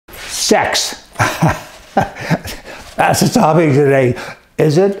Sex. That's the topic today.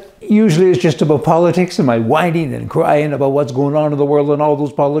 Is it? Usually it's just about politics and my whining and crying about what's going on in the world and all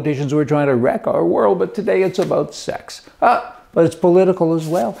those politicians who are trying to wreck our world. But today it's about sex. But it's political as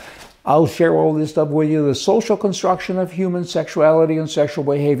well. I'll share all this stuff with you. The social construction of human sexuality and sexual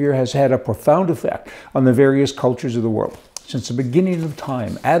behavior has had a profound effect on the various cultures of the world. Since the beginning of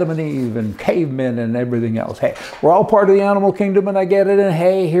time, Adam and Eve and cavemen and everything else. Hey, we're all part of the animal kingdom and I get it, and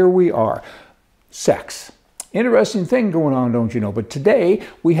hey, here we are. Sex. Interesting thing going on, don't you know? But today,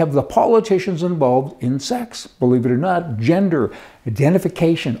 we have the politicians involved in sex. Believe it or not, gender,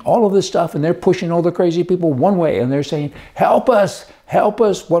 identification, all of this stuff, and they're pushing all the crazy people one way, and they're saying, help us, help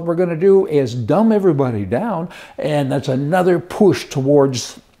us. What we're going to do is dumb everybody down, and that's another push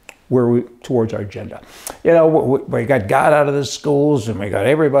towards towards our agenda. You know, we got God out of the schools, and we got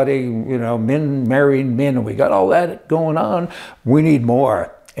everybody, you know, men marrying men, and we got all that going on. We need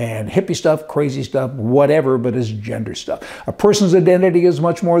more. And hippie stuff, crazy stuff, whatever, but it's gender stuff. A person's identity is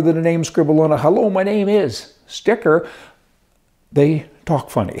much more than a name scribbled on a "hello, my name is" sticker. They talk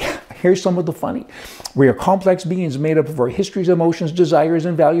funny. Here's some of the funny. We are complex beings made up of our histories, emotions, desires,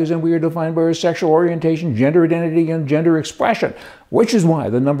 and values, and we are defined by our sexual orientation, gender identity, and gender expression, which is why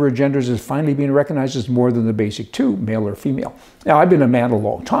the number of genders is finally being recognized as more than the basic two, male or female. Now, I've been a man a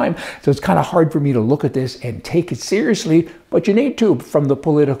long time, so it's kind of hard for me to look at this and take it seriously, but you need to from the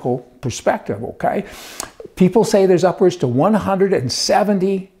political perspective, okay? People say there's upwards to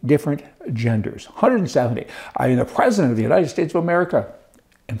 170 different genders. 170. I mean, the President of the United States of America,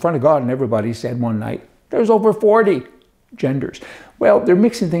 in front of God and everybody, said one night, there's over 40 genders. Well, they're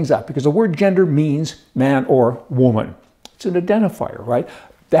mixing things up because the word gender means man or woman. It's an identifier, right?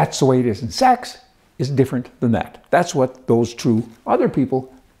 That's the way it is. And sex is different than that. That's what those two other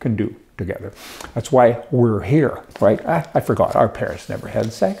people can do together. That's why we're here, right? I forgot, our parents never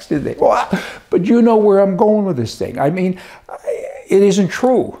had sex, did they? Well, but you know where I'm going with this thing. I mean, it isn't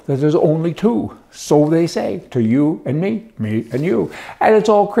true that there's only two. So they say, to you and me and you. And it's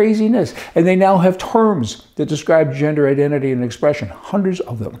all craziness. And they now have terms that describe gender identity and expression. Hundreds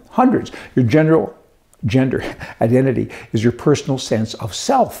of them, hundreds. Your gender identity is your personal sense of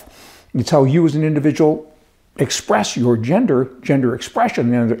self. It's how you as an individual express your gender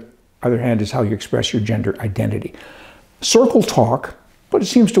expression. On the other hand is how you express your gender identity. Circle talk, but it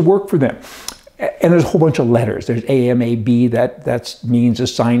seems to work for them. And there's a whole bunch of letters. There's AMAB, that means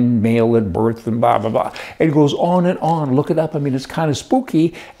assigned male at birth and blah, blah, blah. It goes on and on. Look it up. I mean, it's kind of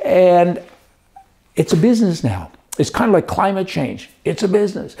spooky. And it's a business now. It's kind of like climate change. It's a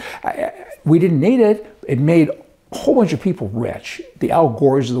business. We didn't need it. It made a whole bunch of people rich. The Al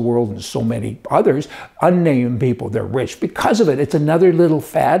Gores of the world and so many others, unnamed people, they're rich because of it. It's another little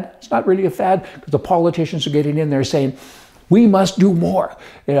fad. It's not really a fad because the politicians are getting in there saying, we must do more.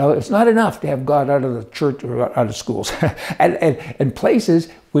 You know, it's not enough to have God out of the church or out of schools and places.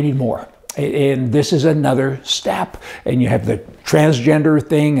 We need more. And this is another step. And you have the transgender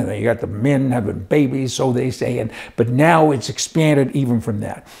thing, and then you got the men having babies, so they say. But now it's expanded even from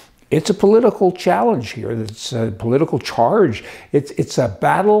that. It's a political challenge here. It's a political charge. It's a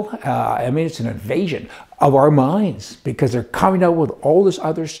battle. I mean, it's an invasion of our minds because they're coming out with all this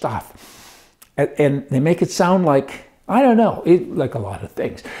other stuff. And they make it sound like, I don't know, like a lot of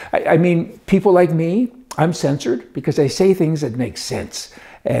things. I mean, people like me, I'm censored because they say things that make sense.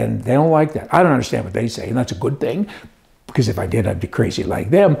 And they don't like that. I don't understand what they say, and that's a good thing, because if I did, I'd be crazy like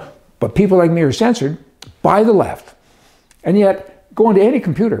them. But people like me are censored by the left. And yet, go into any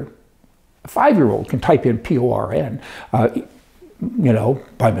computer, a 5-year-old can type in PORN, you know,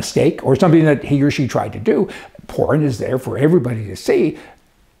 by mistake, or something that he or she tried to do. Porn is there for everybody to see.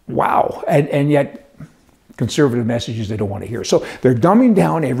 Wow. And yet, conservative messages they don't want to hear. So they're dumbing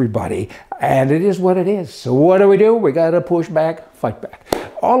down everybody, and it is what it is. So what do? We got to push back, fight back.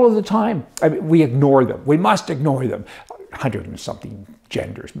 All of the time. I mean, we ignore them. We must ignore them. 100 and something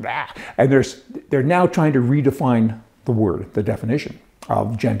genders. Blah. And they're now trying to redefine the word, the definition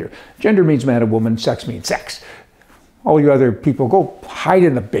of gender. Gender means man and woman. Sex means sex. All you other people, go hide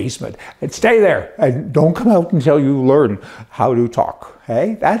in the basement and stay there. And don't come out until you learn how to talk.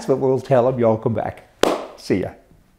 Hey, that's what we'll tell them. Y'all come back. See ya.